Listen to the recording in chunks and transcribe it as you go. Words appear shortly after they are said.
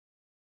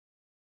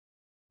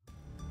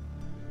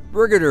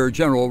Brigadier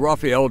General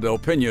Rafael del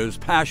Pino's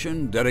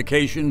passion,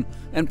 dedication,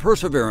 and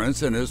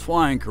perseverance in his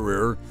flying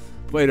career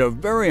played a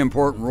very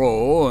important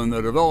role in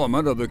the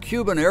development of the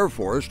Cuban Air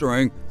Force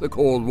during the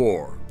Cold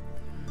War.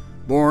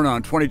 Born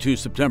on 22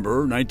 September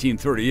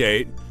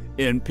 1938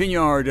 in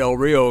Pinar del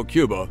Rio,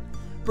 Cuba,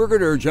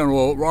 Brigadier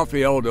General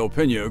Rafael del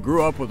Pino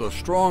grew up with a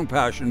strong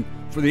passion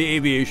for the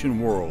aviation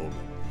world.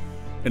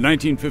 In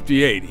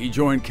 1958, he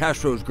joined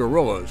Castro's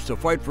guerrillas to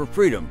fight for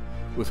freedom,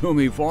 with whom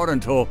he fought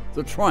until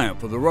the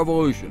triumph of the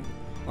revolution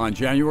on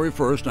January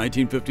 1,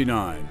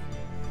 1959.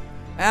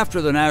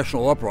 After the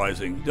national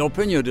uprising, Del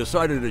Pino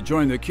decided to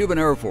join the Cuban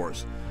Air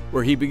Force,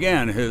 where he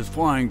began his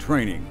flying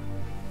training.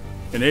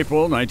 In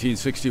April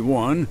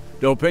 1961,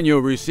 Del Pino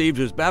received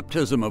his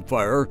baptism of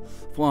fire,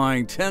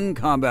 flying 10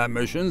 combat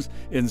missions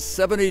in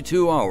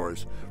 72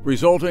 hours,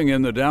 resulting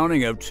in the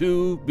downing of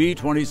 2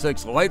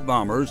 B-26 light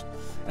bombers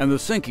and the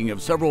sinking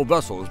of several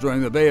vessels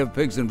during the Bay of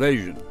Pigs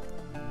invasion.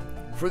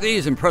 For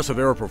these impressive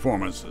air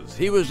performances,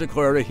 he was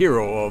declared a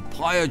hero of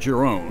Playa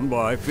Girón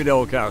by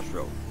Fidel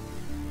Castro.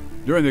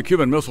 During the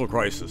Cuban Missile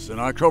Crisis in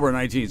October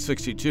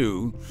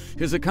 1962,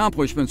 his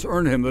accomplishments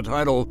earned him the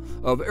title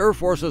of Air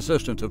Force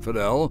Assistant to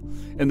Fidel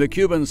in the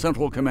Cuban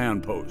Central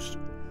Command Post.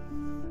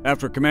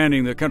 After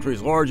commanding the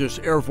country's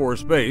largest Air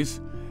Force base,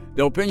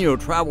 Del Pino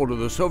traveled to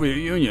the Soviet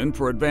Union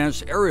for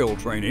advanced aerial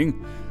training,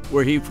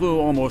 where he flew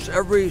almost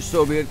every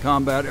Soviet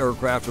combat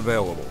aircraft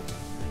available.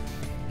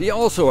 He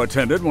also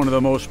attended one of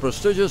the most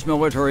prestigious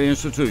military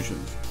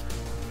institutions,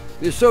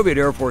 the Soviet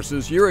Air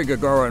Force's Yuri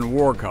Gagarin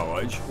War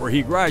College, where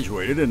he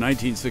graduated in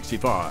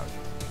 1965.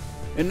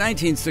 In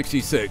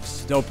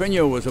 1966, Del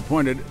Pino was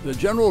appointed the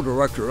General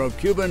Director of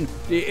Cuban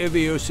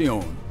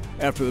Aviación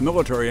after the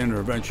military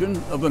intervention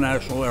of the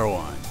national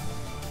airline.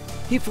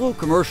 He flew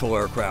commercial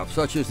aircraft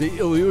such as the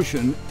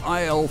Ilyushin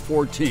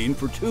Il-14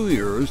 for 2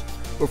 years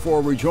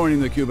before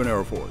rejoining the Cuban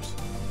Air Force.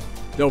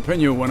 Del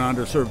Pino went on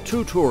to serve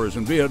 2 tours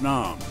in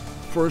Vietnam,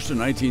 first in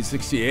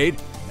 1968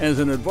 as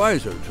an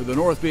advisor to the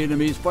North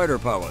Vietnamese fighter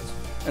pilots,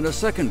 and a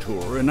second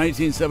tour in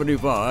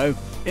 1975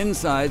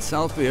 inside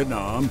South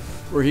Vietnam,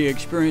 where he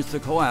experienced the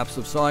collapse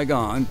of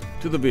Saigon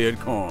to the Viet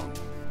Cong.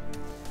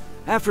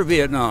 After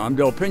Vietnam,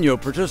 Del Pino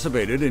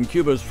participated in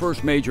Cuba's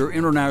first major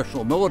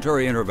international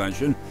military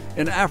intervention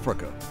in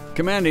Africa,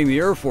 commanding the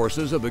air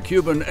forces of the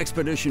Cuban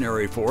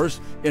Expeditionary Force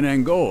in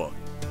Angola.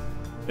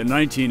 In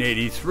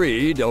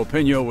 1983, Del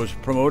Pino was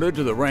promoted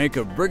to the rank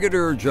of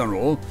Brigadier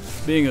General,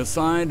 being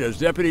assigned as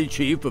Deputy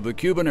Chief of the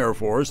Cuban Air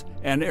Force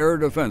and Air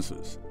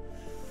Defenses.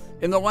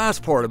 In the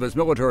last part of his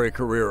military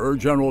career,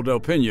 General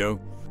Del Pino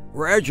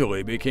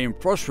gradually became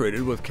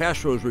frustrated with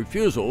Castro's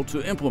refusal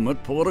to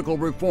implement political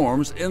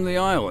reforms in the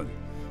island.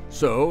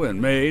 So, in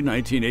May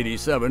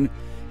 1987,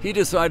 he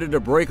decided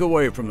to break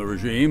away from the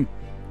regime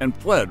and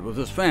fled with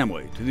his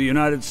family to the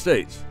United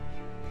States.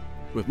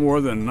 With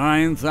more than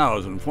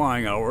 9,000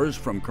 flying hours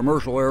from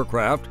commercial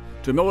aircraft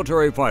to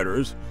military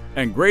fighters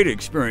and great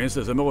experience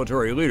as a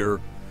military leader,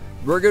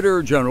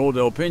 Brigadier General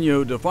Del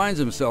Pino defines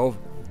himself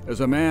as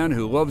a man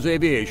who loves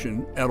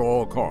aviation at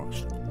all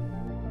costs.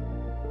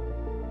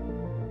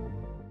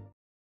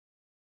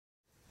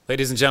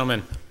 Ladies and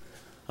gentlemen,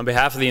 on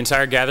behalf of the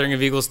entire gathering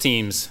of Eagles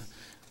teams,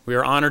 we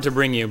are honored to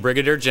bring you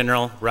Brigadier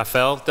General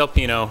Rafael del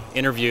Pino,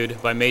 interviewed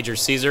by Major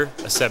Cesar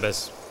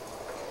Acebes.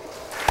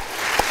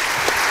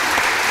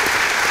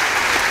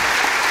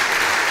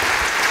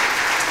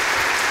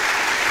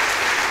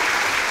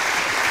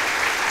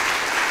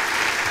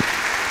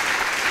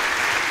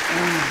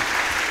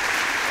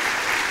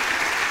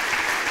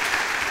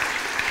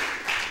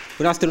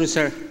 Good afternoon,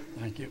 sir.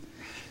 Thank you.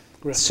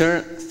 Sir,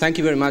 thank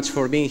you very much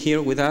for being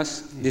here with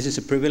us. This is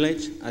a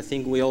privilege. I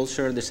think we all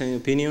share the same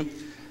opinion.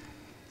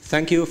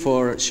 Thank you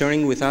for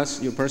sharing with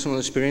us your personal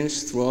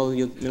experience throughout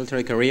your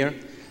military career.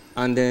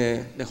 And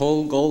the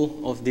whole goal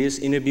of this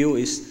interview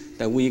is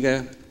that we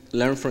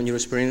learn from your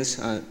experience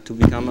to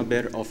become a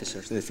better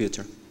officers in the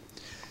future.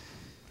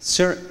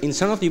 Sir, in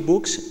some of your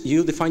books,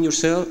 you define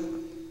yourself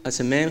as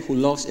a man who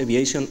loves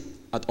aviation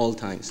at all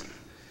times.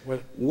 Well,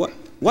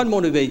 what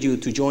motivated you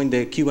to join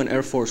the Cuban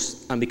Air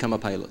Force and become a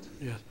pilot?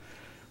 Yes.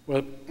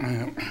 Well,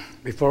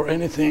 before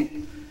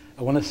anything,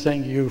 I want to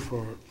thank you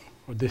for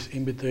this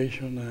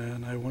invitation,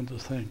 and I want to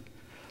thank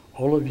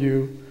all of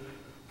you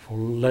for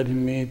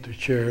letting me to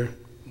share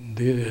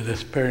the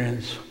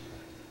experience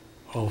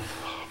of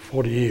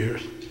 40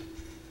 years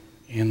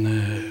in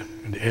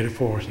the Air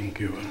Force in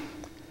Cuba.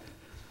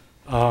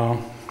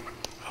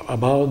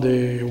 About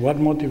what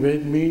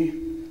motivated me,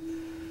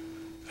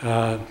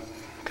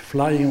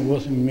 flying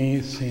wasn't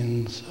me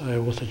since I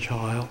was a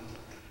child.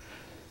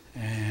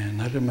 And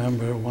I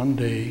remember one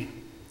day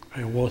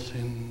I was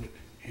in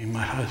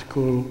my high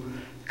school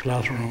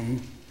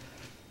classroom,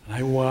 and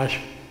I watched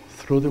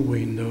through the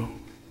window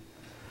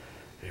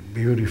a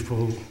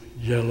beautiful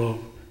yellow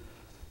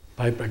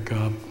Piper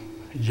Cub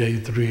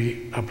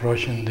J3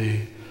 approaching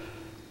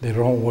the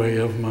runway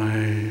of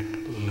my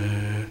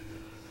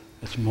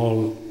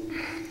small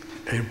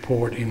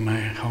airport in my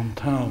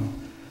hometown.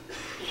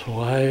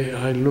 So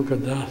I look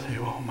at that and say,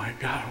 oh my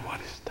God,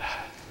 what is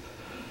that?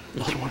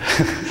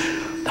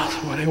 that's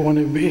what I want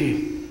to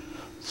be.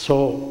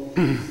 So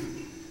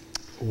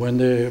when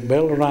the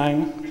bell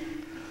rang,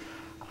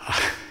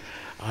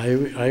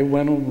 I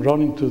went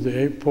running to the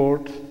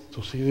airport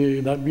to see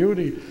that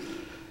beauty.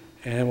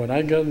 And when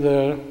I got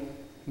there,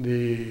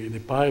 the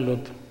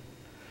pilot,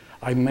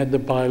 I met the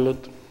pilot.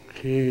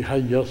 He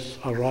had just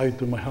arrived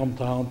to my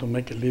hometown to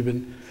make a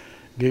living,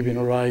 giving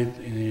a ride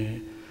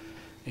in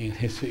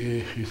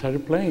his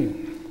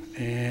airplane.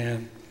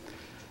 And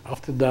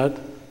after that,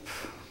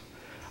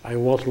 I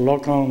was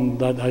locked on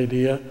that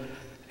idea.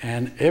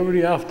 And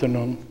every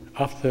afternoon,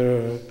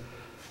 after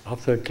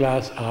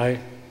class, I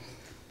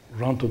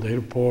run to the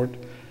airport.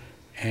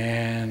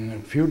 And a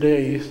few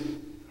days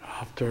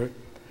after,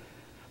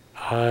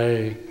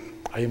 I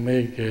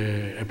make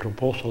a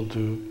proposal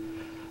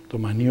to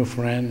my new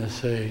friend and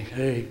say,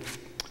 hey,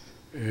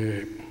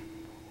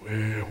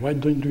 why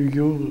don't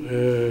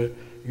you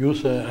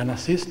use an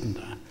assistant?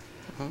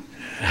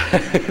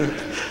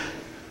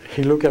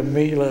 He looked at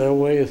me right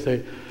away and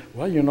said,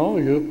 well, you know,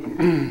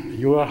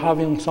 you are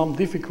having some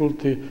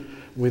difficulty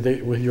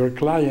with your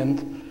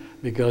client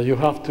because you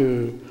have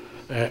to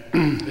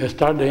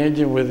start the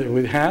engine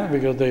with hand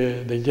because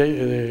the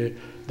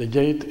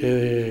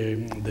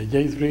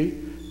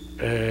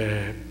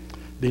J3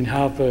 didn't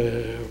have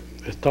a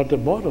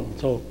started bottom.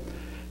 So,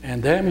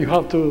 and then you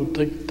have to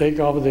take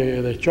off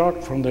the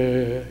choke from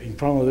in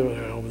front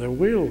of the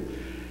wheel,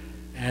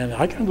 and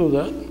I can do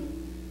that.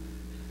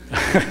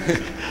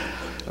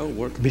 Oh,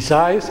 work.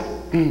 Besides,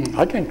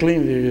 I can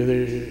clean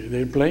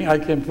the plane. I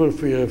can put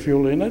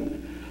fuel in it,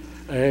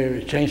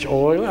 change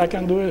oil. I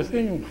can do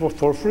everything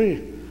for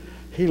free.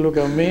 He looked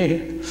at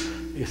me.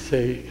 He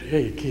say,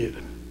 "Hey, kid,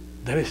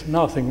 there is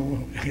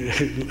nothing.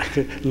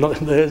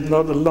 There is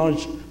not a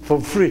lunch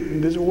for free in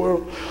this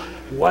world.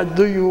 What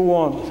do you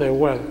want?" I say,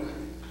 "Well,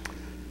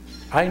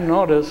 I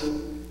noticed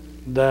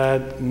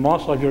that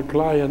most of your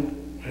clients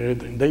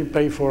they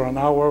pay for an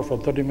hour, for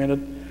 30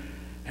 minutes,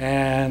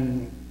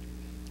 and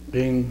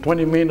in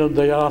 20 minutes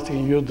they're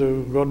asking you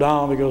to go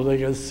down because they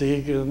get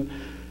sick, and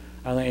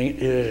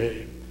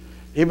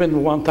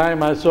even one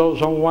time I saw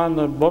someone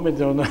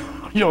vomiting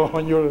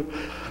on your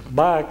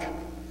back.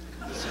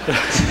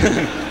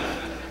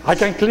 I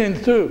can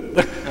clean too."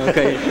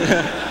 Okay.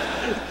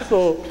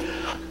 So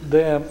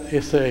then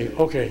he say,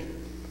 "Okay,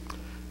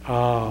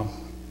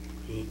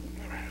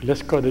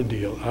 let's cut a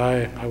deal.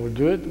 I will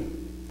do it,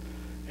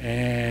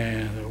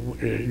 and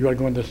you are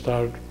going to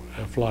start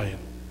flying."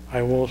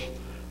 I was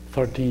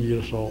 13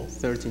 years old.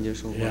 13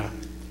 years old. Yeah.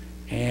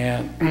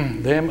 And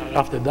then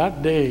after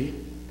that day,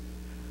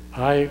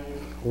 I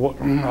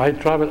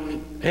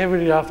traveled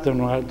every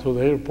afternoon to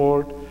the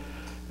airport,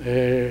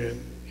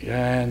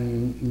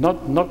 and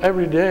not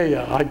every day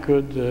I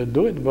could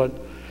do it, but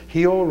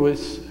he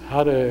always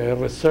had a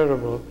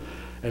reserve,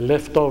 a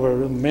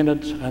leftover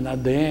minutes, and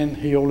at the end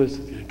he always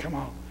come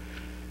out.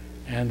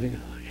 And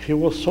he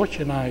was such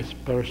a nice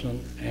person,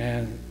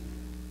 and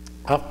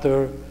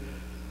after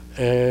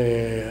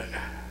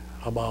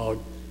about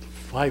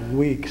 5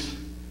 weeks,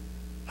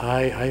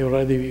 I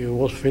already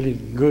was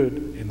feeling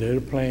good in the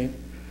airplane.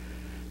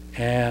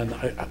 And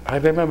I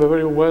remember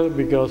very well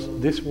because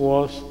this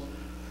was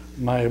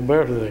my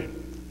birthday.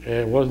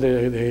 It was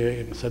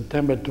the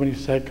September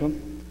 22nd.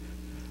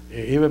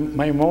 Even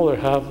my mother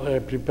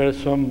had prepared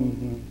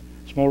some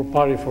small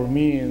party for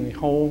me in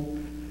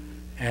home,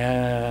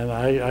 and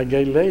I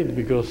got late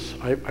because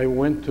I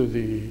went to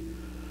the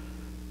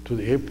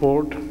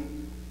airport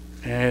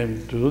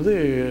and to do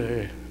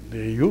the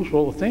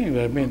usual thing.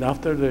 I mean,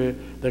 after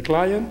the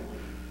client.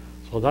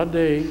 So that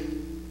day,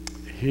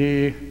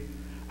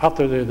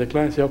 after the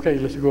client said, "Okay,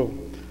 let's go,"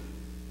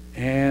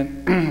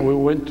 and we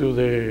went to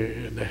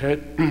the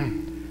head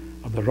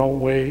of the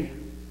runway,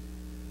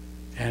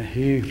 and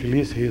he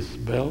released his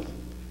belt.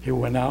 He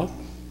went out.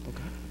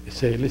 Okay. He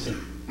said, "Listen,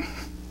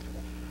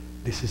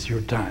 this is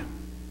your time."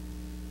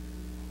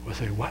 I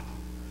said, "What?"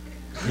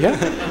 "Yeah,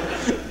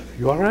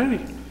 you are ready."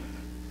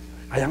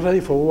 "I am ready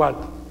for what?"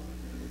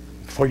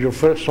 "For your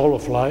first solo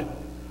flight."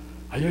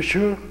 "Are you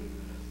sure?"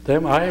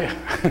 Then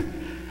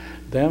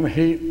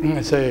he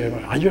said,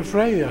 "Are you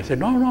afraid?" I said,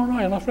 No,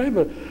 I'm not afraid,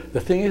 but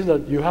the thing is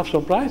that you have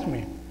surprised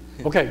me."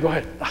 Yeah. "Okay, go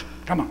ahead.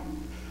 Come on."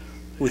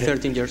 With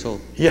 13 years old?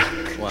 Yeah.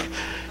 Wow.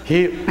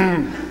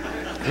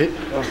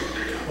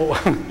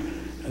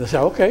 And I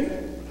said, "Okay."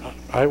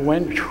 I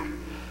went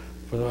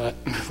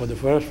for the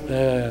first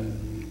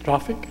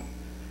traffic.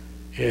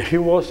 He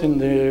was in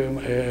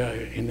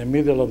the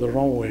middle of the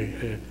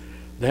runway.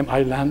 Then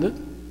I landed,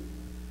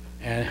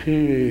 and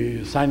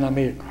he signed on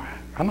me,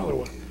 "Another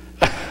one."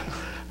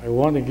 I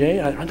won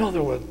again,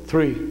 another one,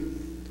 3.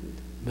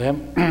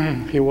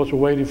 Then he was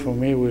waiting for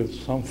me with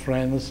some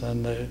friends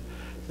and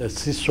the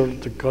scissors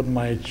to cut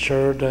my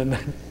shirt and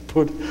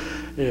put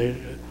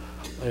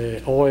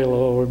oil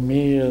over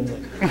me. And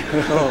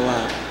oh,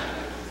 wow.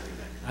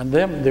 And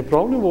then the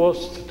problem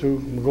was to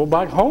go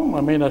back home.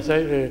 I mean, I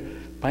said,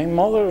 my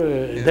mother,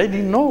 they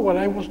didn't know what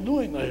I was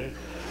doing.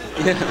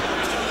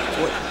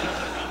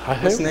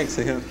 What's next?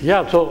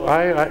 Yeah, so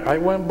I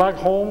went back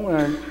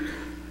home,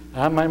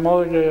 And my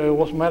mother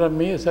was mad at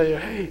me and said,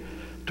 "Hey,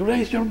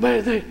 today's your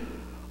birthday.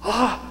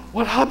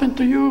 What happened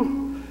to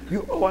you?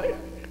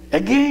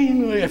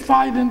 Again, a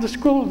fight in the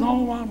school?"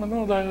 "No, Mama,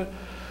 no.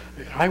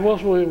 I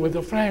was with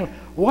a friend."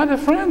 "What a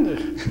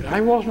friend?" "I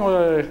was,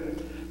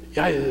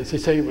 she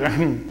said,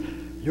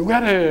 "You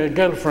got a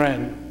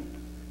girlfriend.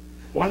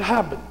 What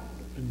happened?"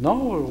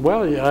 "No,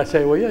 well," I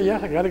say, "Well, yeah,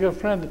 I got a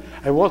girlfriend.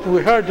 I was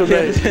with her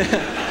today."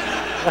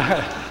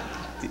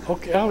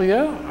 "Okay, oh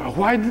yeah,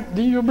 why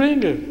did you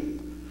bring her?"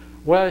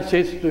 "Well,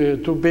 she's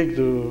too big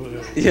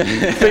to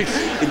fix."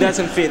 It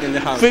doesn't fit in the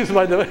house. Fixed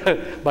by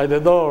the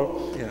door.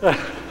 Yeah.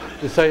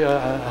 You say,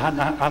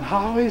 and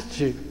how is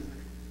she?"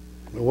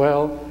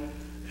 "Well,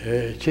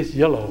 she's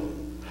yellow."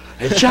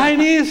 "A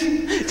Chinese?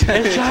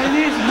 A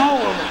Chinese? No,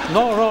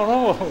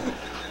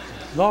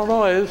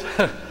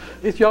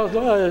 it's just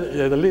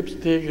the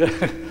lipstick."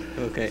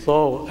 Okay.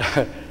 So,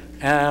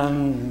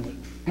 and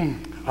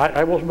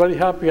I was very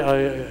happy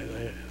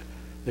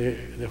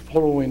the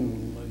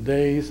following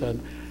days, and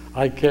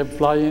I kept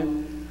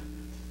flying.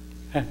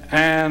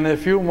 And a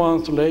few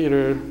months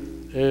later,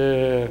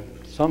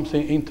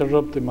 something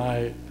interrupted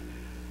my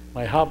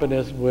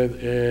happiness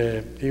with,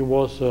 it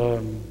was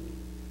a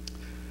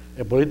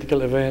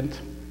political event.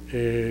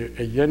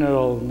 A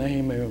general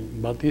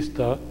named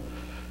Batista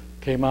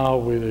came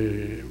out with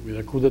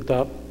a coup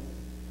d'etat,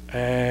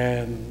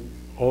 and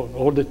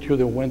all the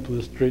children went to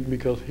the street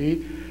because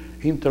he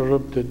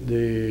interrupted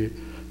the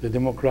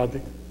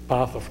democratic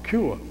path of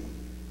Cuba.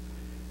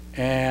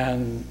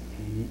 And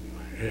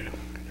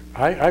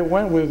I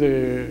went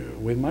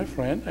with my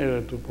friend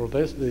to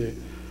protest the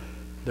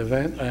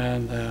event,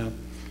 and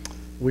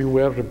we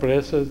were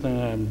repressed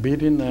and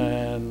beaten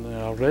and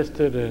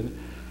arrested. And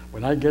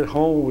when I get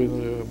home with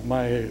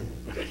my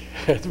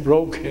head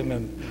broken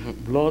and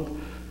blood,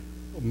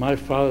 my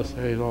father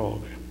said,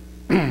 "Oh,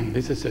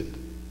 this is it."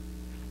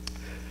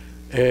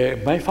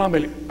 My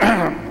family,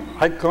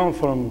 I come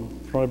from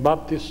a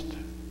Baptist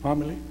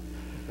family,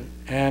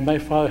 and my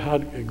father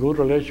had a good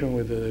relation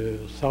with the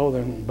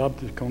Southern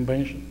Baptist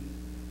Convention.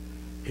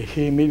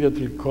 He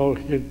immediately called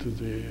here to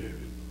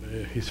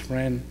his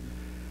friend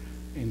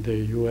in the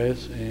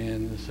U.S.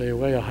 and say,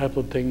 "Well, I have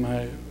to take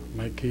my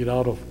kid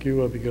out of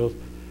Cuba because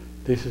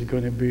this is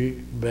going to be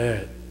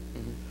bad."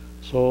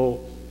 So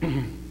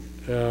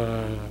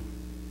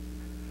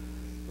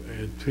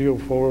 3 or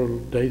 4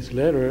 days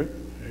later,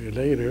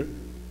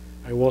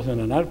 I was on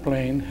an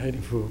airplane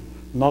heading for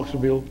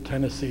Knoxville,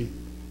 Tennessee.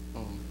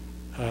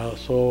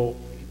 So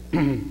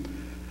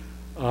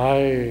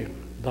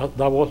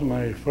that was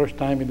my first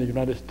time in the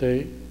United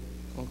States.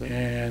 Okay.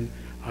 And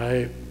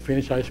I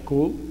finished high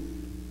school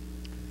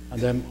and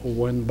then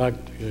went back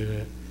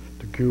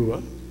to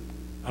Cuba.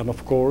 And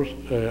of course,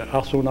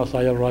 as soon as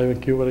I arrived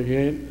in Cuba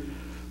again,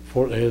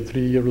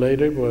 3 years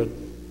later, but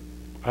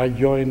I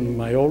joined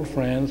my old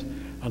friends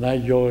and I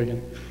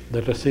joined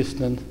the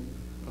resistance.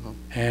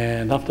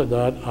 And after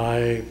that,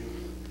 I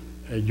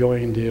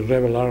joined the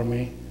rebel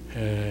army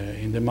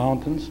in the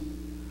mountains,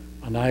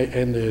 and I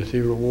ended the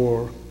Civil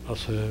War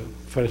as a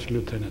first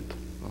lieutenant.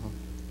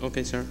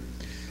 Okay, sir.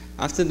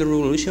 After the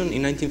revolution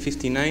in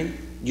 1959,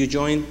 you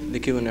joined the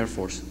Cuban Air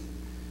Force.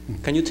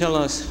 Can you tell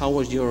us how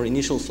was your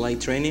initial flight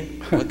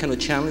training? What kind of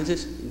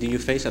challenges did you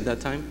face at that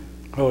time?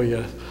 Oh,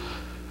 yes.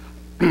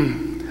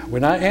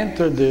 When I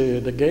entered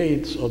the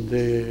gates of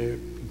the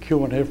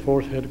Cuban Air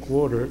Force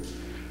headquarters,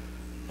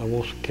 there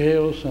was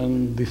chaos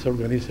and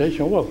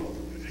disorganization. Well,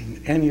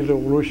 in any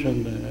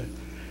revolution,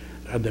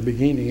 at the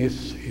beginning,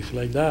 it's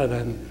like that.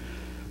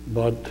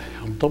 But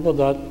on top of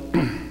that,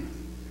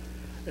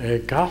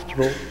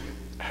 Castro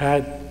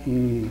had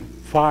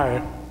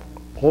fired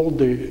all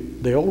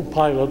the old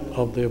pilot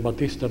of the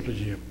Batista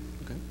regime.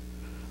 Okay.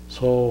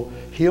 So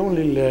he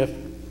only left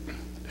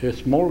a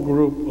small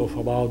group of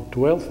about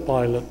 12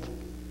 pilots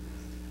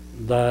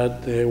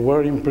that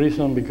were in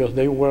prison because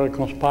they were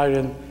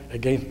conspiring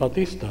against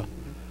Batista.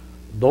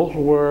 Those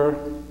were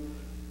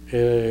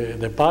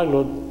the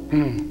pilot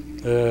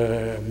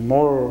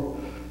more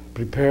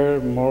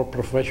prepared, more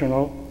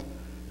professional.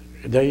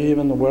 They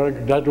even were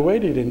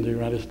graduated in the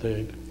United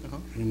States,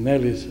 in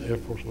Nellis Air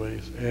Force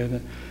Base.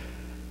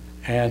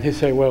 And he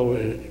said, well,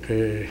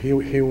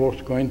 he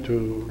was going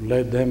to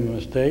let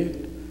them stay.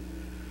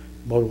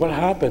 But what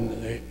happened?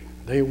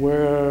 They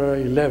were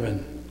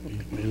 11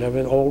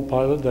 old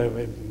pilots, they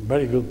were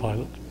very good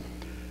pilots.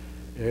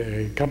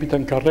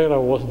 Capitan Carrera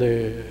was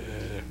the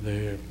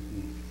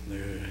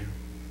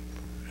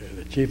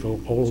chief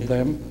of all of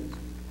them.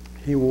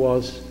 He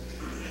was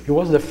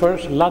the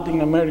first Latin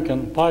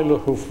American pilot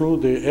who flew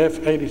the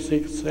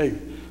F-86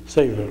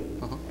 Sabre.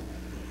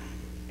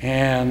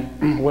 And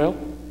well,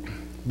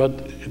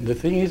 but the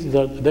thing is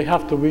that they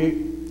have to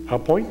be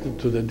appointed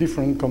to the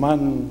different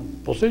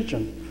command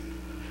position,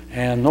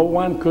 and no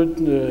one could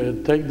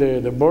take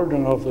the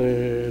burden of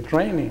the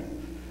training.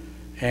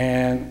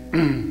 And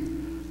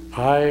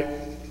I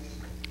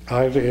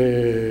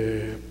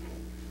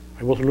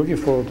was looking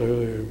for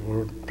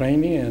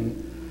training,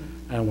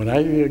 and when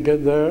I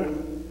get there,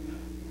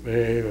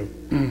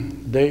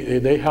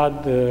 they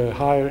had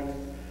hired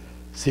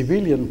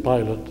civilian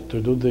pilot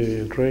to do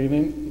the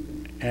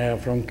training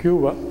from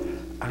Cuba,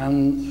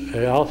 and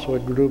also a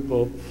group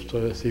of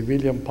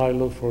civilian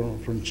pilots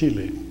from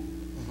Chile.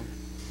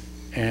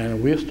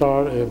 And we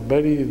start a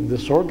very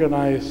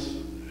disorganized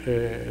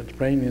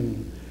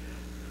training.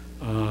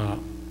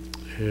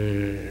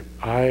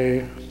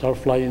 I start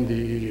flying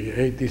the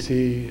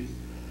ATC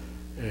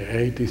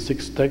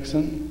 86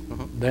 Texan,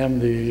 then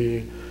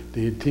the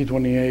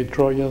T-28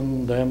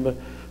 Trojan, then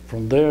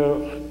from there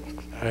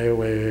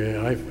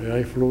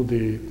I flew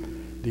the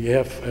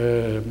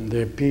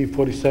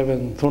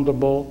P-47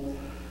 Thunderbolt,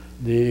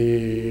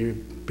 the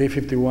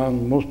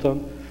P-51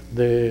 Mustang,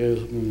 the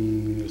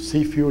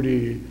Sea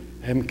Fury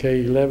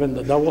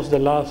Mk-11. That was the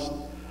last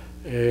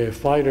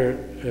fighter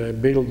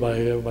built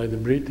by the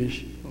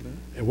British.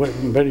 It was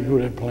a very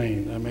good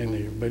plane. I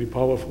mean, very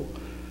powerful,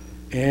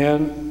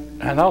 and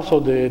also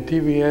the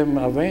TBM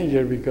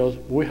Avenger, because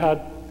we had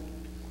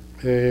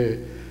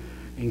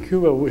in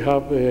Cuba we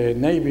have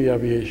Navy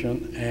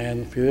aviation,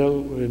 and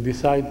Fidel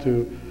decided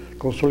to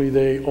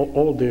consolidate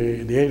all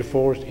the Air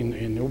Force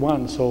in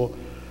one. So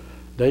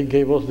they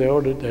gave us the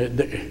order.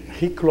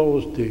 He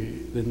closed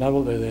the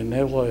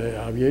naval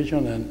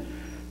aviation, and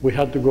we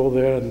had to go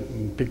there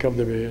and pick up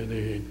the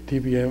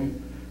TBM,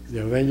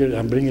 the Avenger,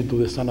 and bring it to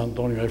the San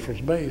Antonio Air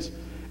Force Base,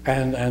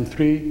 and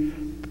 3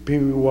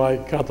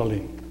 PBY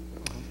Catalin.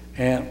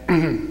 And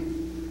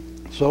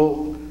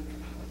so,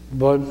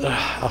 but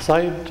as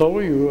I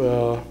told you,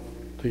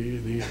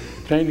 the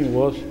training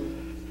was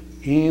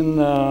in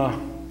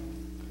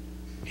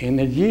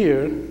a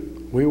year.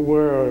 We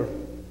were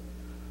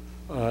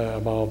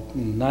about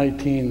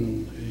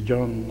 19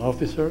 young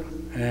officers,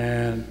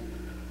 and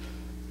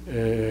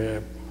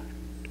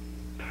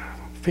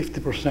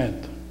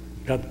 50%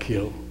 got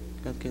killed.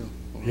 Got killed.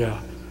 Oh. Yeah,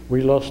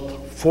 we lost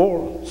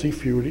 4 Sea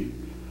Fury,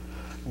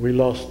 we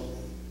lost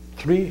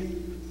 3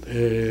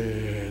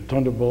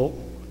 Thunderbolt,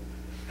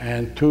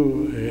 and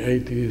 2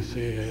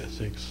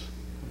 86.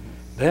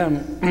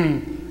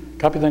 Then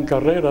Captain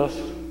Carreras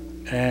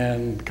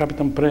and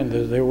Captain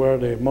Prendes, they were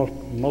the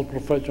most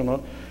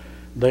professional.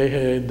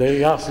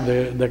 They asked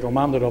the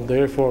commander of the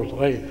Air Force,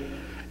 hey,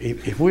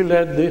 if we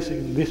let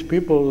these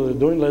people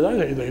doing like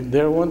that,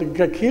 they're going to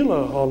get killed,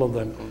 all of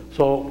them.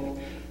 So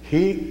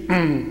he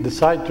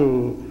decided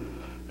to,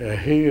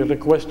 he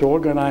requested to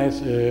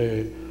organize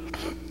a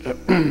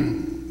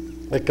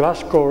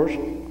crash course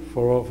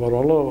for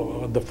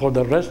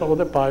the rest of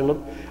the pilot,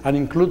 and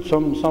include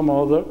some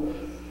other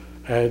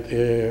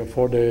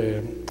for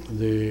the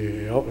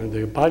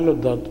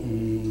pilot that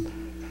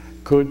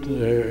could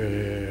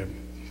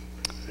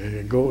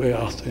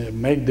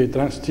make the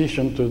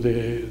transition to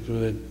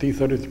the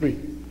T-33.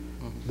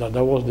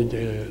 That was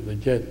the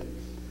jet.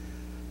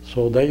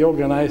 So they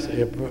organized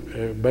a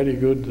very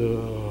good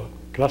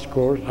crash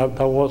course.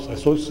 That was a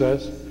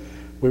success.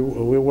 We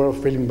were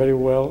feeling very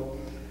well,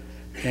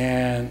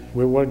 and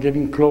we were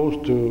getting close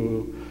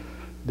to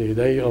the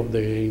day of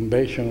the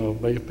invasion,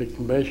 of Bay of Pigs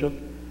invasion.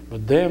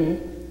 But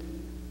then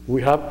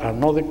we had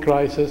another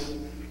crisis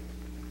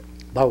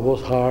that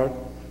was hard,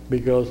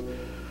 because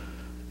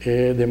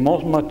the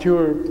most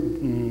mature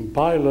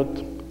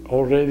pilot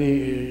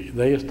already,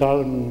 they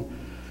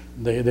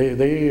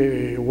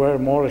were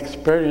more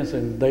experienced,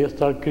 and they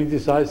started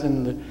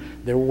criticizing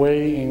the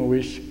way in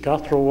which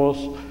Castro was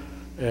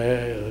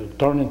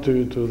turning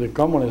to the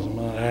communism,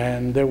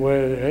 and they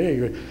were,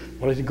 hey,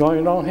 what is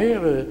going on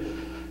here?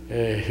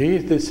 He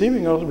is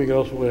deceiving us,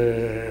 because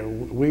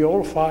we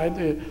all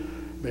fight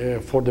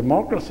for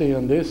democracy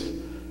and this,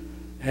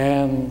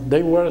 and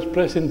they were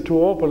expressing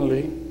too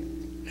openly.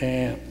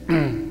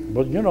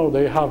 But you know,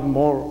 they have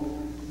more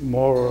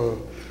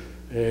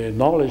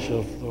knowledge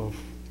of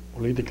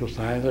political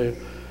science,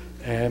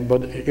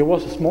 but it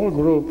was a small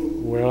group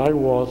where I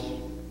was,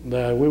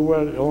 that we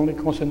were only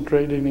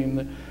concentrating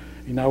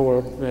in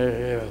our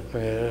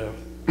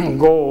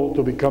goal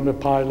to become a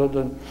pilot.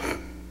 And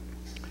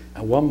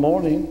one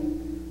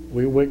morning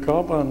we wake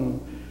up, and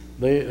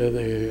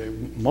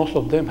most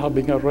of them have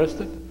been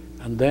arrested,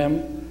 and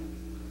then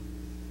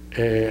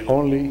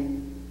only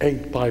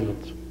 8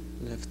 pilots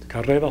left.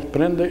 Carreras,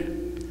 Prende,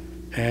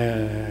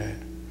 and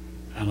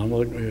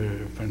another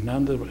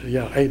Fernandez,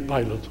 8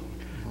 pilots.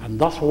 And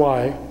that's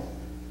why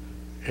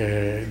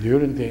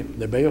during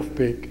the Bay of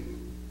Pigs,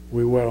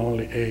 we were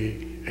only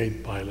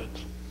 8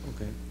 pilots.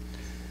 Okay.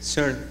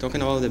 Sir,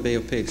 talking about the Bay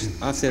of Pigs,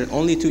 after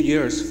only 2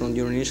 years from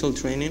your initial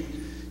training,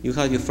 you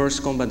had your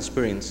first combat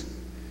experience.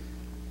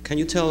 Can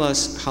you tell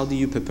us, how do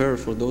you prepare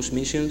for those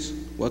missions?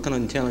 What kind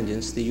of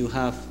intelligence do you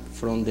have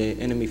from the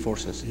enemy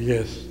forces?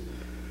 Yes.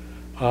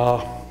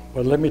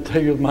 Well, let me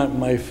tell you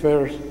my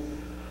first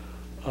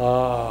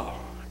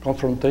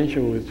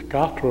confrontation with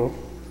Castro.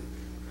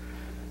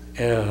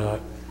 A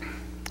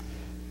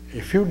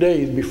few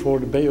days before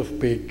the Bay of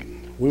Pigs,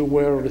 we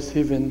were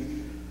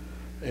receiving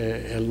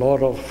a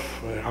lot of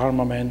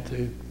armament,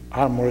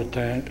 armored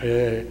tank,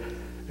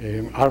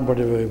 armored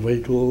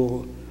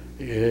vehicle,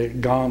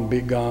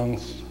 big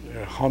guns,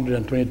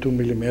 122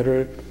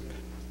 millimeter.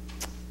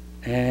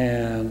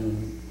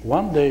 And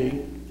one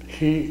day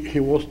he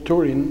was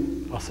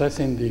touring,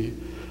 assessing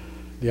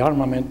the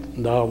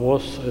armament that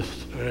was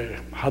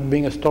had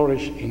been stored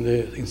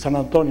in San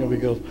Antonio,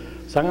 because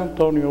San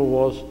Antonio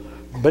was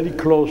very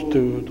close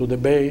to the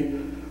bay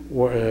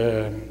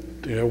where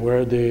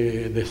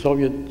the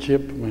Soviet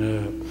ship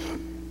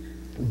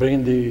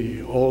bring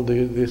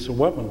this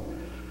weapon.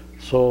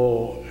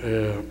 So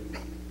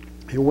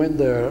he went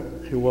there.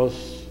 He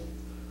was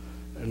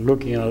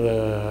looking at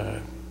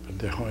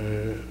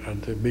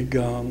the big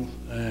guns,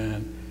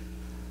 and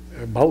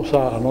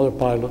Bausa, another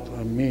pilot,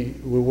 and me,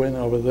 we went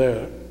over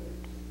there,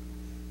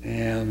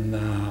 and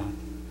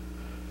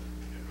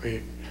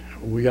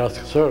we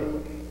asked, sir,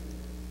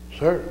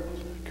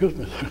 excuse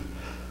me, sir.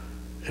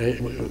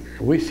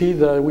 We see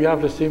that we are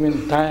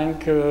receiving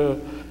tank,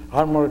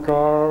 armored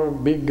car,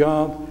 big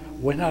gun.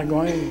 When are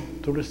going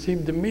to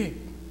receive the MiG?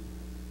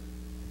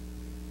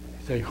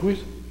 He said, who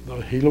is?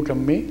 He looked at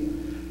me.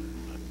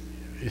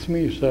 It's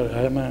me, sir.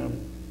 I am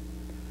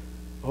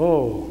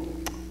oh,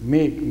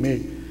 MiG.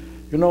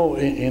 You know,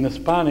 in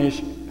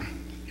Spanish,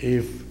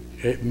 if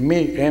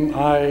MiG,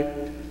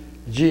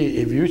 M-I-G,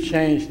 if you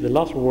change the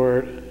last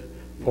word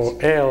for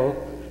L,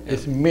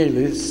 it's mil,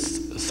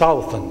 it's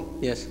southern.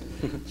 Yes.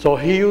 So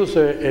he used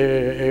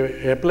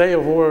a play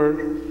of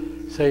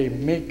word, say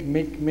MiG.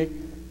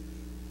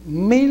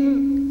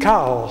 Mil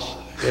cows,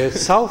 a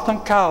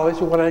southern cow is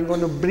what I'm going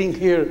to bring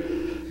here,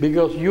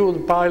 because you, the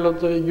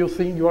pilot, you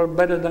think you are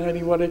better than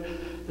anybody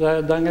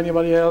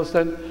else,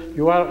 and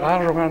you are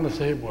arrogant and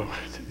say, well,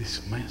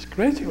 this man's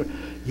crazy.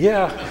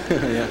 Yeah.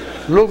 Yeah.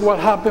 Look what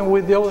happened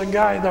with the other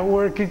guy that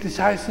were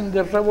criticizing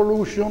the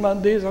revolution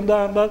and this and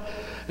that and that.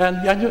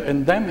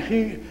 And then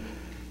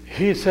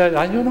he said,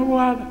 and you know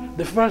what?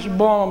 The first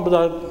bomb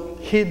that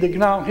hit the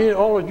ground here,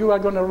 all of you are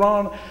going to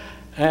run.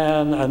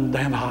 And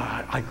then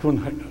I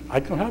couldn't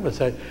help it.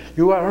 Say,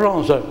 you are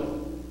wrong, sir.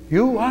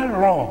 You are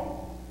wrong.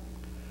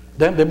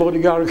 Then the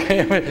bodyguard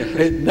came,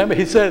 and then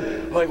he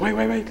said,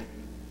 wait.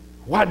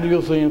 What do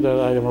you think that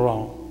I am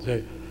wrong?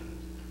 Say,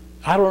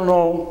 I don't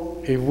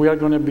know if we are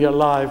going to be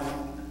alive,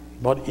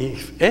 but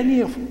if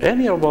any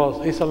of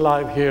us is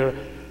alive here,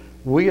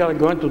 we are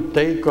going to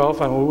take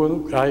off,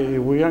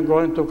 and we are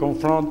going to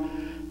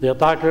confront the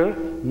attacker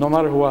no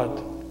matter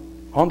what.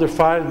 Under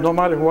fire, no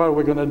matter what,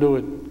 we're going to do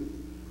it.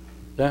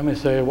 Then he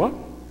say, what?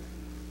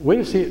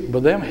 We'll see.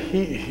 But then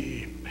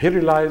he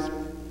realized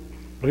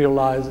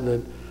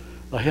that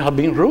he had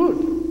been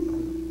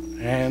rude,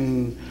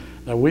 and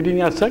we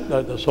didn't accept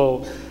that.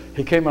 So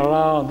he came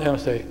around and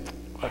said,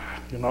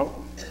 you know,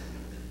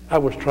 I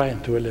was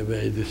trying to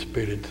elevate the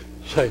spirit.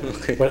 Say,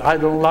 okay. But I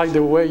don't like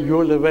the way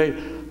you elevate.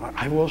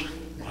 I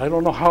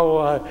don't know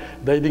how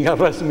they didn't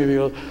arrest me,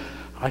 because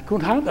I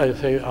couldn't have that. I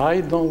say,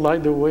 I don't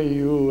like the way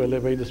you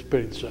elevate the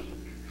spirit, sir.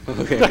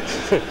 Okay.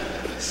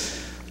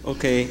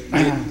 Okay.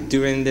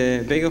 During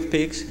the Bay of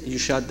Pigs, you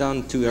shot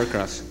down 2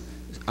 aircrafts,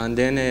 and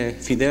then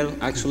Fidel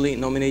actually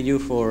nominated you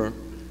for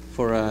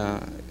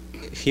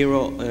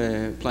hero,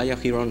 Playa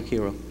Girón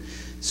hero.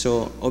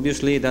 So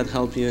obviously that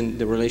helped you in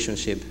the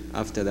relationship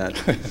after that.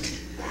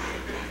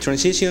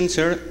 Transition,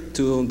 sir,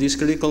 to this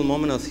critical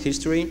moment of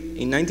history.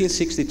 In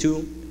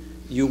 1962,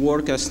 you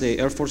worked as the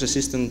Air Force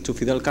assistant to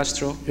Fidel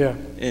Castro. Yeah.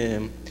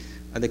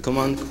 At the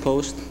command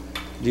post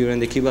during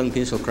the Cuban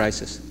Missile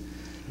Crisis.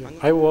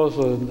 I was,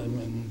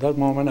 in that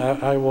moment,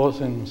 I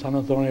was in San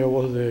Antonio. I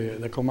was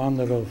the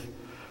commander of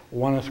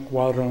one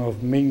squadron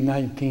of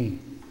MiG-19.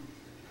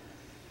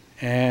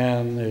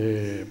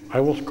 And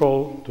I was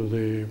called to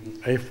the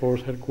Air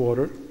Force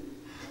headquarters.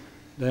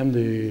 Then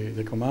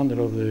the commander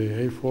of the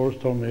Air Force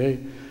told me, hey,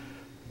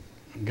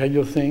 get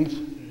your things.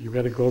 You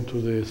got to go to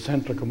the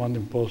central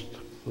commanding post,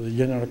 to the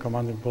general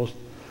commanding post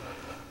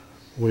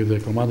with the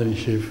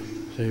commander-in-chief.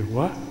 Say,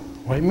 what?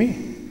 Why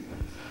me?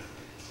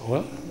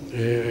 Well,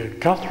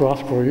 Castro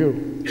asked for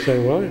you. Say,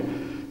 well,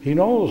 he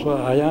knows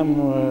I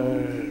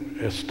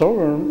am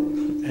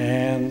stubborn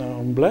and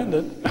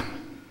unblended.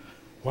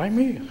 Why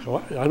me?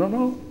 I don't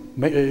know.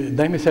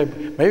 Then he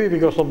said, maybe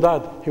because of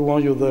that, he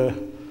wants you there.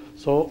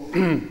 So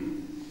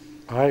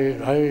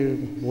I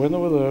went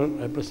over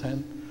there, I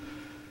presented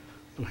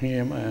to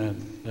him,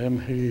 and then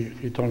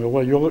he told me,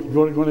 well, you're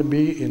going to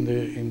be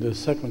in the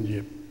second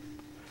jeep.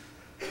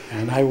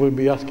 And I will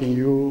be asking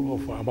you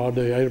about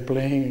the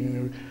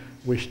airplane,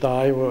 which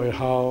type or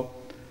how.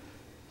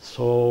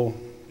 So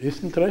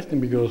it's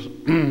interesting because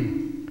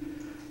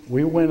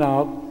we went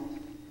out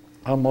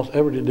almost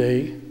every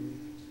day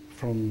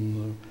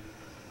from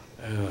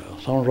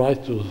sunrise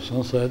to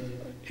sunset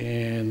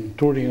and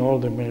touring all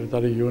the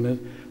military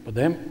units. But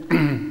then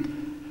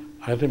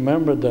I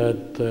remember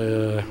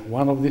that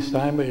one of these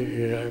times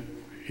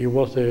it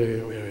was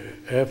a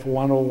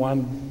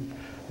F-101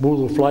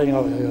 Voodoo flying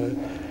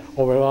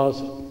over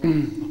us.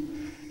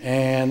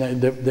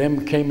 And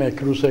then came a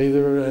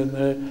Crusader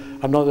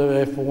and another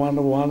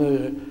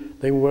F-101.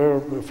 They were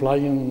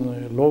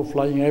flying, low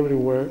flying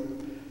everywhere.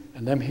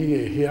 And then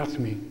he asked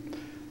me,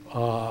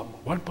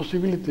 what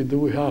possibility do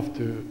we have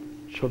to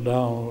shut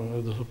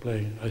down the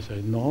plane? I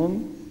said,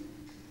 none.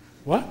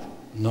 What?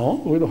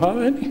 No, we don't have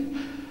any.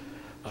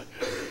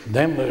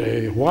 Then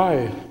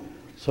why?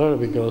 Sir,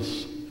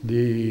 because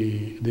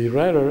the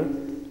radar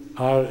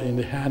are in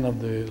the hand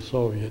of the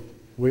Soviet.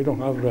 We don't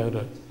have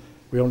radar.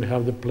 We only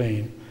have the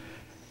plane.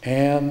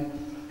 And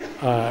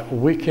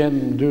we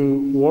can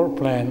do war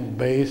plan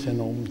based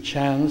on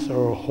chance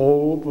or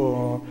hope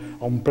or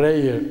on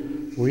prayer.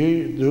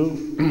 We do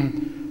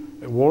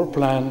a war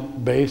plan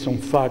based on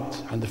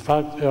facts, and the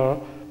facts are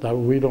that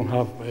we don't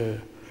have.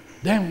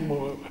 Then,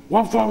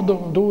 what fact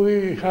do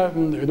we have?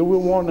 Do we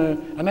want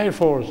an Air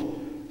Force?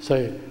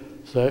 Say,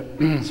 sir,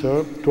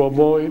 to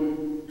avoid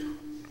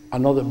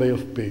another Bay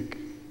of Pigs,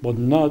 but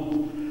not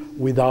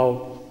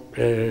without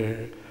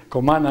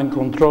command and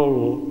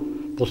control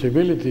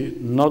possibility,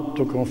 not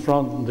to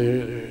confront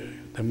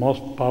the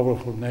most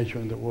powerful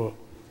nation in the world.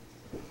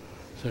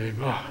 Say,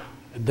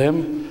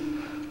 then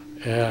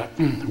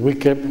we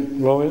kept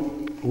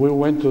going. We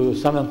went to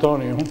San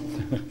Antonio,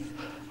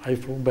 Air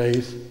Force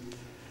Base,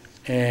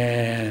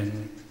 and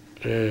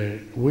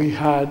we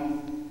had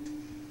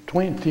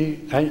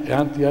 20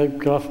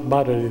 anti-aircraft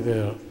battery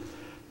there,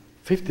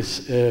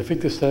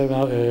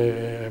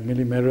 57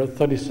 millimeter,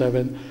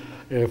 37,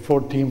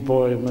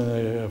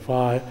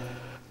 14.5,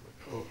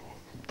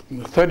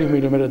 30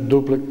 millimeter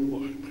duplex,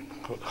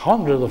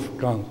 hundreds of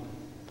guns.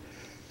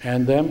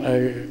 And then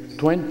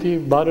 20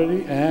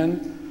 battery, and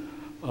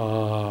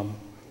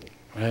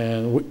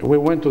we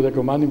went to the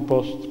commanding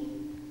post.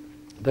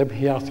 Then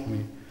he asked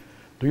me,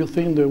 do you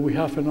think that we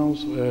have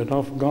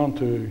enough gun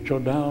to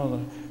shut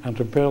down and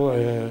repel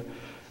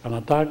an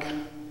attack?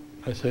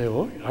 I say,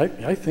 oh,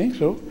 I think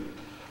so.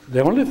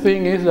 The only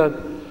thing is that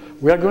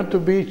we are going to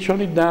be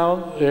shutting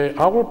down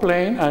our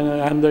plane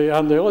and the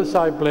other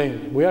side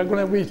plane. We are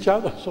going to be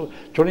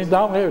shutting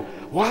down.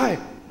 Why?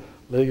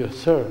 They go,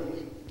 sir,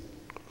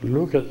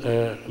 look at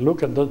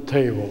that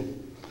table.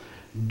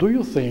 Do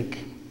you think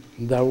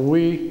that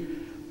we,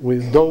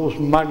 with those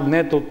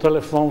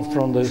magnetotelephone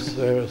from the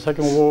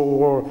Second World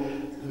War,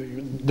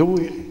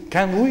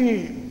 can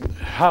we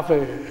have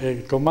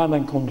a command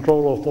and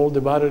control of all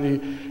the battery?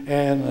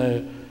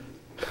 And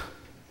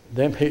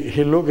then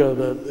he looked at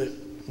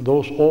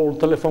those old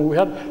telephones. We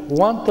had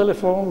one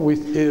telephone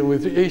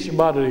with each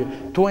battery,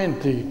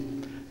 20.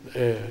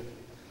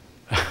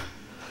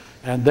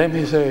 And then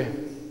he said,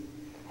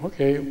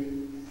 okay,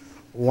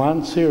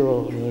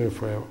 1-0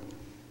 forever.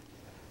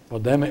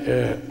 But then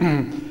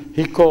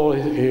he called,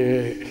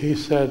 he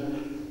said,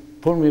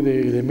 put me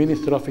the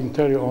Minister of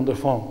Interior on the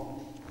phone.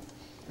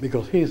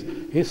 Because he's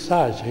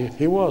such,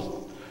 he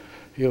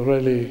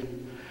really,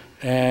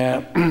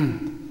 and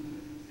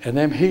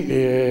then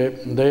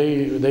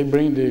they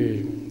bring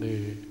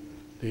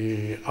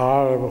the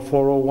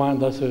R401,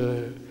 that's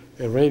a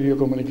radio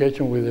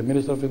communication with the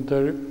Minister of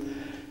Interior,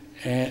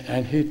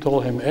 and he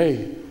told him,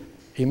 hey,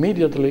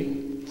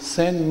 immediately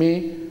send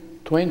me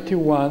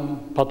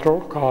 21 patrol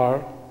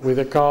car with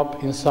a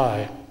cop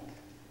inside.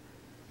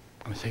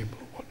 I say,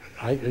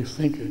 I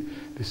think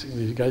this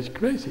guy's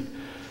crazy.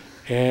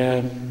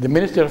 And the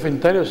Minister of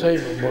Interior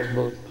said,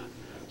 but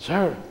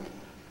sir,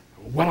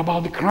 what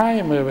about the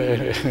crime?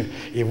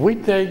 If we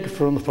take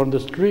from the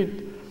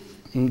street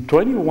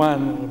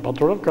 21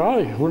 patrol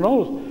cars, who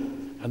knows?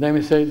 And then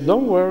he said,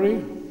 don't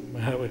worry,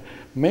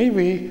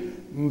 maybe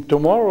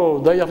tomorrow,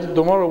 day after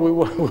tomorrow, we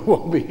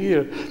won't be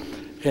here.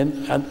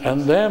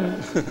 And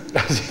then,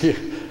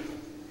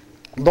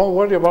 don't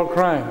worry about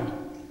crime.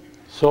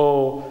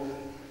 So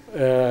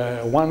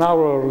 1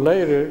 hour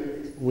later,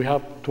 we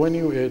have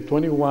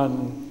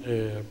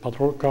 21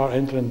 patrol car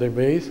entering the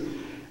base,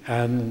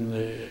 and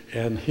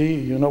he,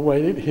 you know what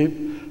he did? He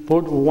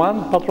put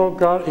one patrol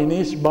car in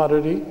each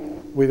battery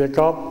with a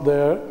cop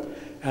there,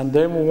 and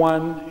then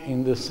one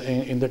in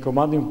the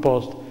commanding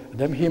post.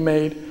 Then he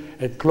made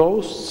a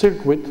closed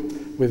circuit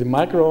with the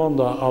micro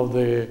Honda of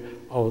the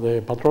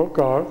patrol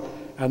car,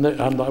 and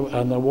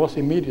there was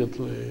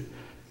immediately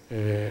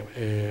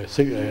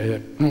a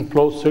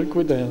closed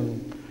circuit,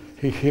 and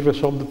he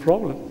resolved the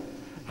problem.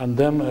 And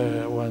then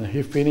when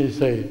he finished, he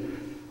said,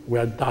 we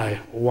are dying,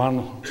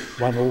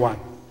 101.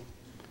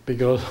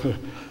 Because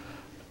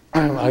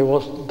I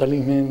was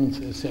telling him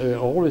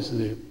always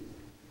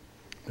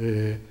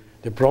the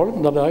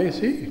problem that I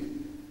see.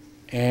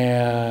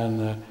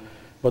 And,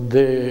 but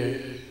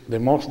the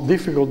most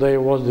difficult day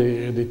was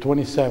the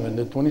 27.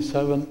 The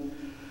 27,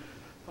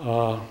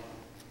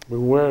 we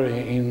were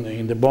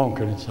in the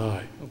bunker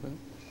inside. Okay.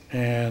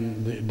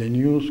 And the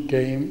news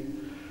came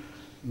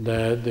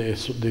that the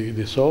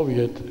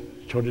Soviet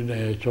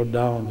shut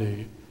down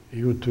the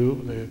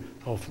U-2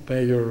 of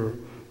Major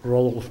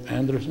Rodolph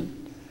Anderson.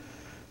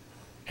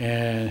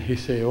 And he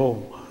said,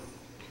 oh,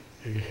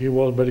 he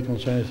was very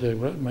concerned. He said,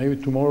 well, maybe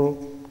tomorrow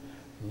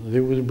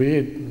this will be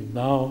it.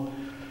 Now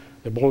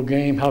the ball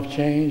game have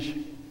changed.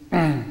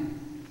 And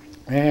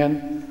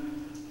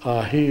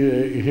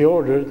he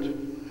ordered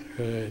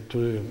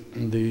to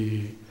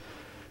the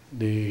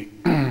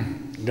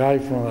guy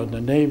from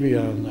the Navy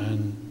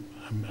and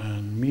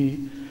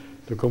me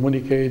to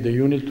communicate the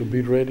unit to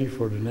be ready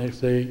for the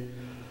next day,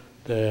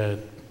 that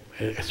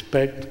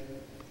expect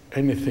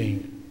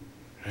anything,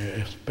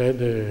 expect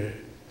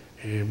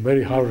a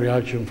very hard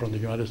reaction from the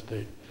United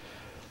States.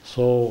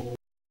 So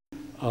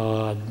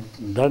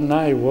that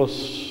night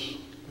was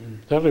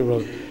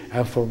terrible,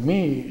 and for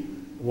me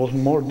it was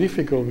more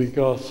difficult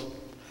because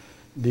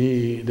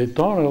the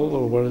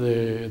tunnel where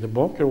the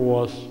bunker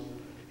was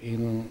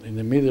in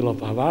the middle of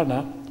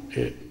Havana,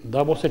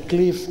 that was a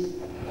cliff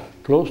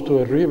close to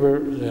a river,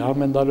 the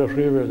Almendares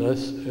River,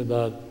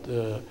 that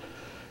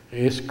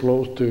is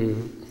close to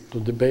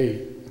the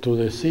bay, to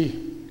the sea.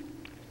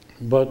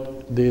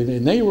 But the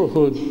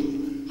neighborhood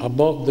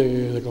above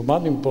the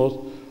commanding post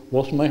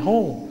was my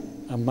home,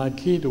 and my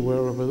kids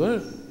were over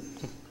there.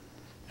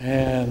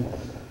 And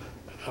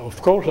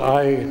of course,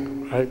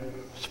 I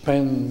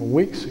spent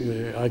weeks,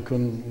 I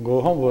couldn't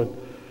go home, but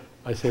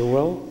I said,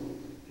 well,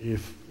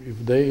 if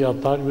they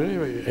attack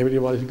me,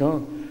 everybody's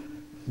gone.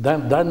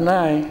 Then that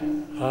night,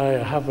 I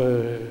have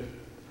a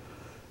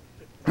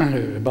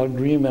bad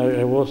dream.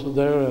 I was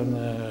there, and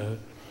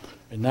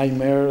a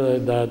nightmare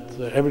that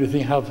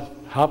everything have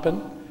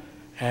happened,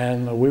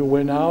 and we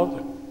went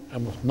out,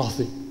 and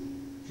nothing.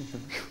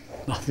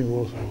 Nothing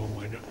was, oh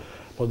my God.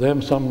 But then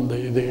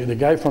the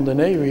guy from the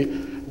Navy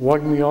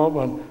woke me up,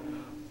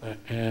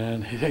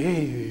 and he said,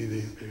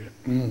 hey,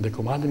 the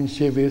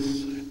commander-in-chief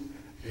is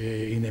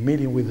in a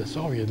meeting with the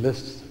Soviets.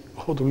 Let's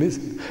go to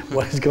listen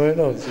what is going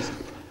on.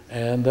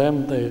 And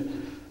then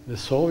the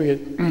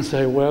Soviet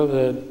say, well,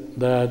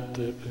 that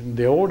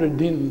the order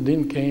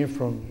didn't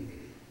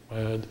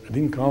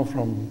come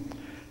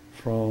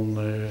from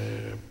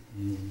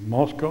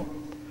Moscow,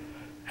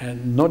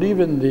 and not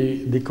even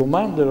the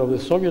commander of the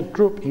Soviet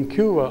troop in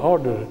Cuba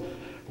ordered,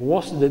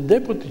 was the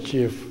deputy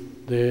chief,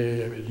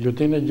 the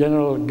Lieutenant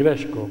General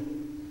Greshko.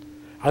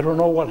 I don't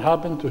know what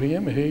happened to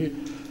him. He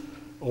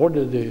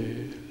ordered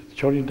the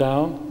shutting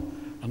down,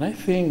 and I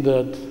think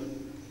that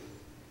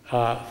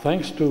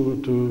thanks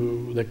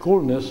to the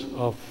coolness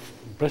of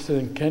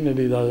President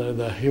Kennedy,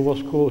 that he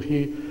was cool,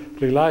 he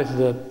realized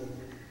that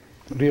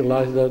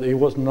it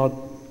was not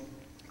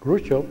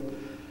Khrushchev.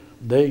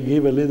 They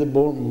give a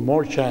little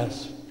more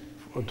chance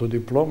to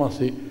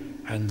diplomacy,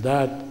 and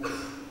that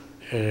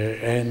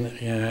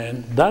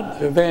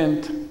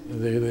event,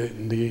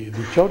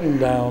 the shutting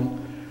down,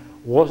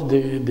 was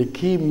the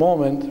key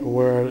moment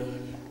where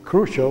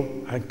Khrushchev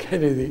and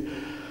Kennedy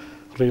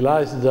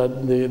realized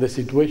that the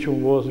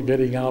situation was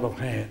getting out of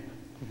hand.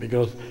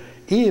 Because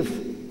if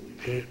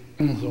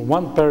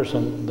one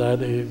person that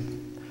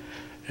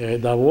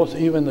was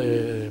even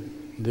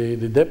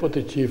the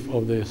deputy chief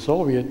of the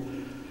Soviet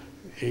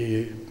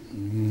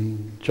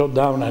shot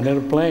down an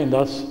airplane,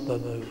 that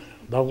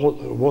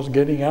was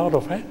getting out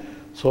of hand.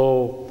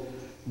 So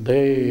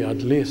they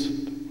at least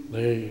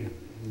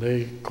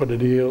they cut a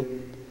deal.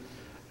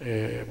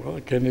 Well,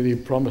 Kennedy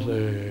promised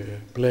a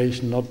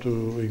place not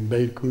to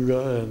invade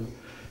Cuba,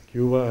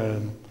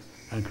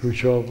 and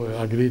Khrushchev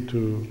agreed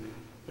to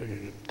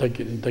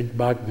take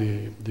back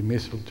the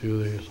missile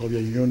to the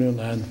Soviet Union,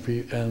 and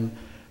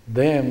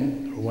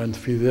then when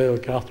Fidel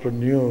Castro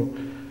knew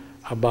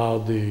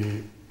about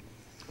the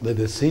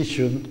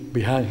decision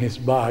behind his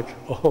back,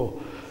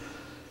 oh,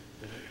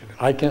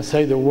 I can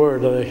say the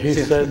word that he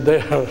said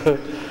there.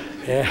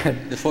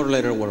 And the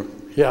four-letter word.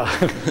 Yeah.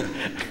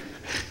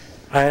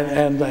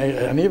 and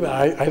even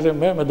I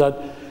remember that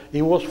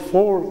it was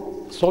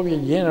 4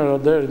 Soviet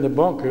generals there in the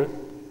bunker,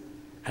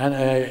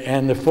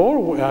 and the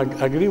 4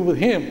 agreed with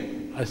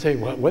him. I say,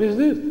 what is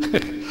this?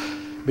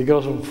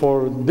 Because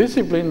for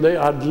discipline,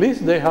 at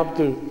least they have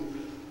to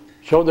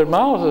show their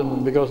mouths,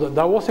 and because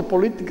that was a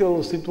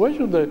political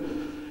situation there.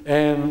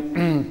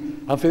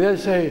 And Fidel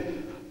say,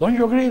 don't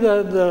you agree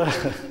that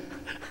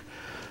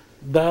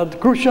that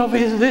Khrushchev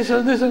is this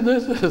and this and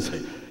this? I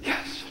say,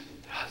 yes.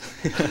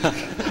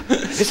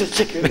 It's a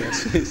chicken.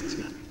 Yes.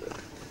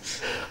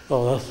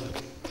 Oh,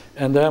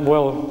 and then,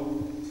 well,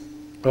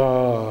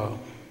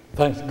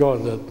 thanks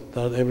God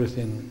that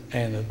everything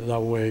ended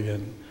that way,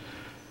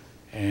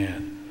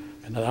 and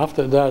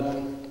after that,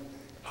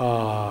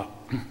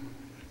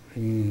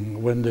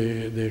 when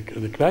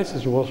the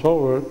crisis was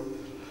over,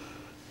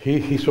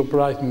 he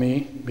surprised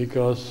me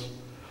because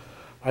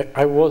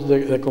I was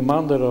the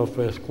commander of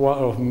a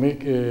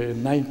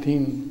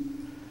MiG-19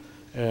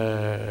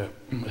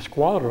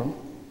 squadron,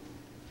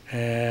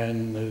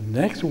 and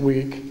next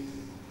week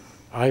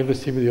I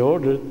received the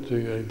order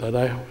that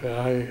I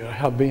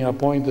have been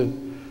appointed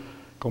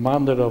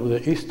commander of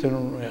the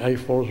Eastern Air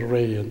Force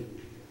region,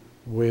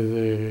 with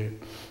the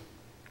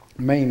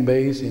main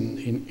base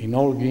in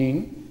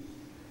Holguin,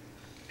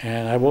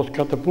 and I was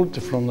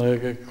catapulted from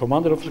the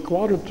commander of the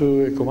squadron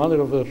to a commander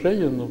of the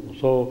region.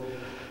 So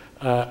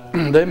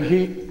then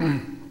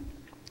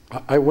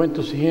I went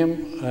to see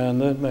him,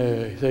 and then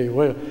he said,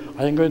 well,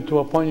 I am going to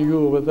appoint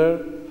you over there.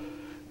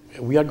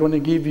 We are going to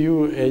give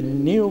you a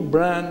new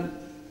brand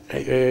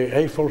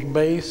Air Force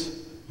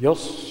base,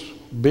 just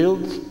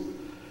built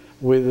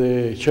with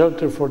a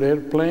shelter for the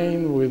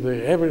airplane, with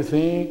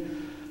everything.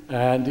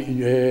 And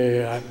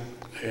I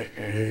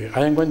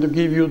am going to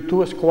give you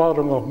 2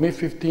 squadrons of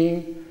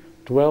MiG-15,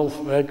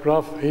 12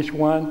 aircraft, each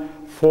one,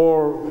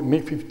 4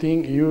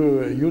 MiG-15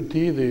 UT,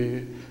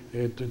 the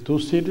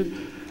two-seated.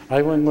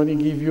 I'm going to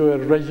give you a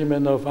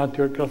regiment of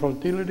anti-aircraft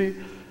artillery,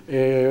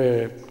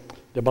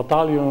 the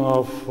battalion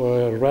of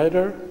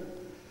radar.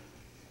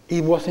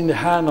 It was in the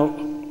hand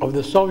of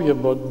the Soviet,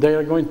 but they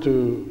are going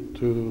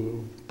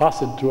to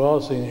pass it to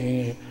us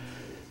in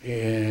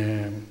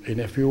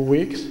a few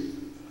weeks.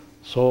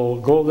 So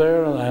go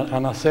there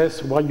and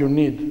assess what you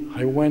need.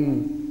 I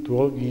went to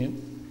Holguín,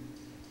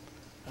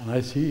 and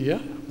I see, yeah,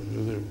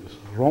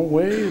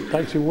 runway,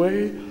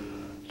 taxiway,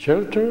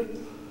 shelter,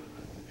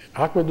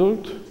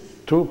 aqueduct,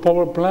 2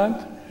 power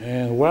plant,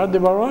 and where the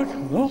barrack?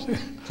 Nothing.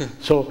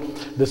 So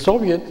the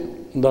Soviets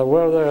that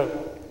were there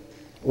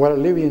were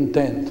living in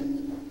tent.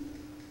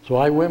 So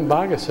I went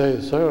back and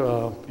said,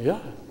 sir, yeah,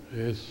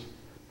 it's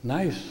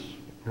nice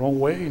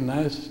runway,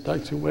 nice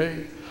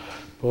taxiway,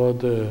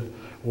 but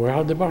where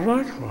are the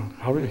barrack?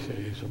 How do you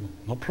say? So,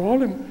 no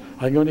problem.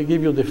 I'm going to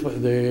give you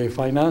the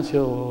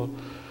financial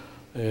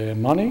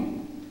money,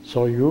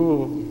 so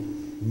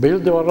you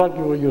build the barrack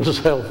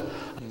yourself.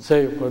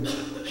 Say,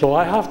 so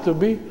I have to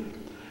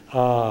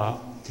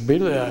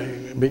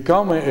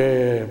become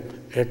a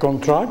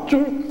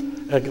contractor,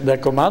 the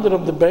commander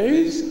of the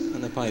base,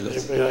 and the pilot,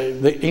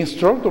 the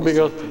instructor,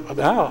 because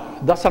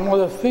that's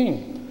another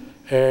thing.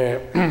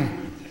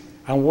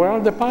 And where are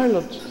the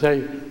pilots?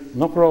 Say,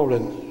 no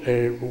problem.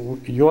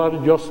 You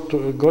are just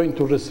going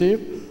to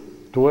receive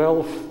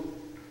 12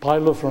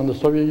 pilots from the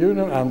Soviet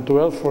Union and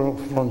 12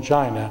 from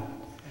China.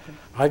 Okay.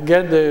 I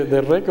get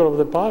the record of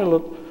the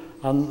pilot,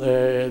 and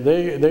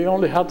they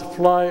only had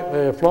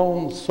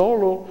flown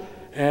solo,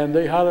 and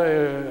they had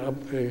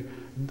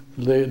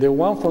the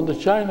one from the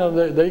China,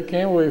 they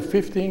came with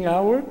 15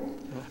 hours,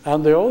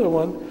 and the other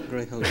one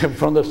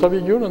from the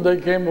Soviet Union, they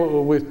came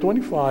with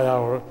 25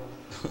 hours.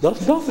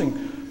 That's nothing.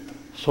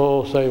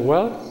 So say,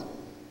 well,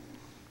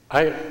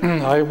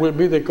 I will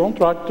be the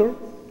contractor,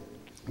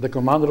 the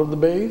commander of the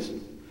base,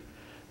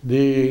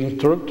 the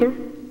instructor,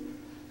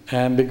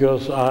 and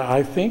because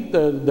I think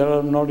that there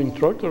are no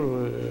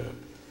instructors,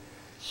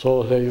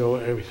 so they go,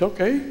 it's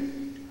okay,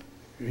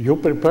 you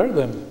prepare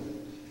them.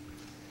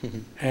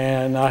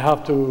 And I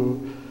have to,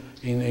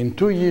 in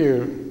 2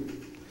 years,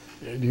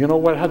 you know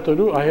what I had to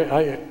do?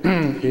 I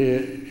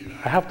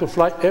have to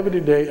fly every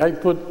day. I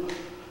put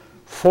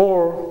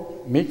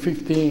 4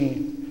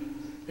 MiG-15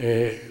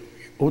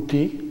 UT,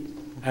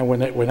 and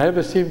when I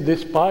received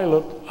this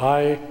pilot,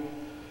 I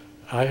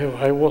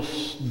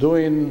was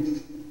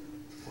doing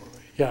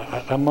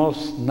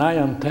almost 9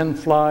 and 10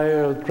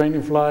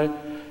 training fly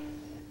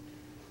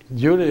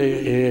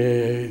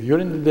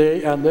during the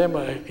day, and then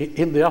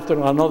in the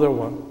afternoon another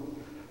one,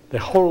 the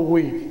whole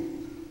week.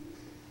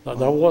 That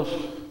was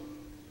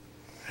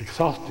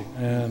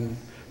exhausting,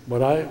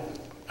 but I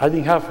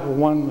didn't have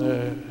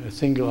one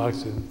single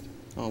accident.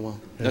 Oh, wow.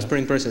 Yeah. That's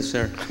pretty impressive,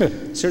 sir.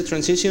 Sir,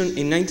 transition,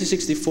 in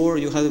 1964,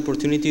 you had the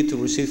opportunity to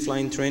receive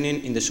flying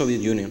training in the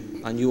Soviet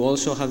Union, and you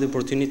also had the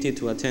opportunity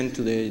to attend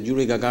to the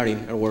Yuri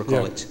Gagarin Air War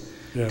College.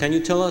 Yeah. Can you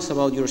tell us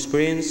about your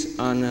experience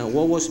and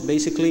what was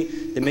basically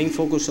the main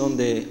focus of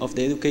the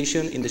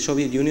education in the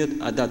Soviet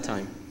Union at that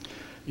time?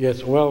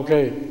 Yes, well,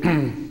 okay.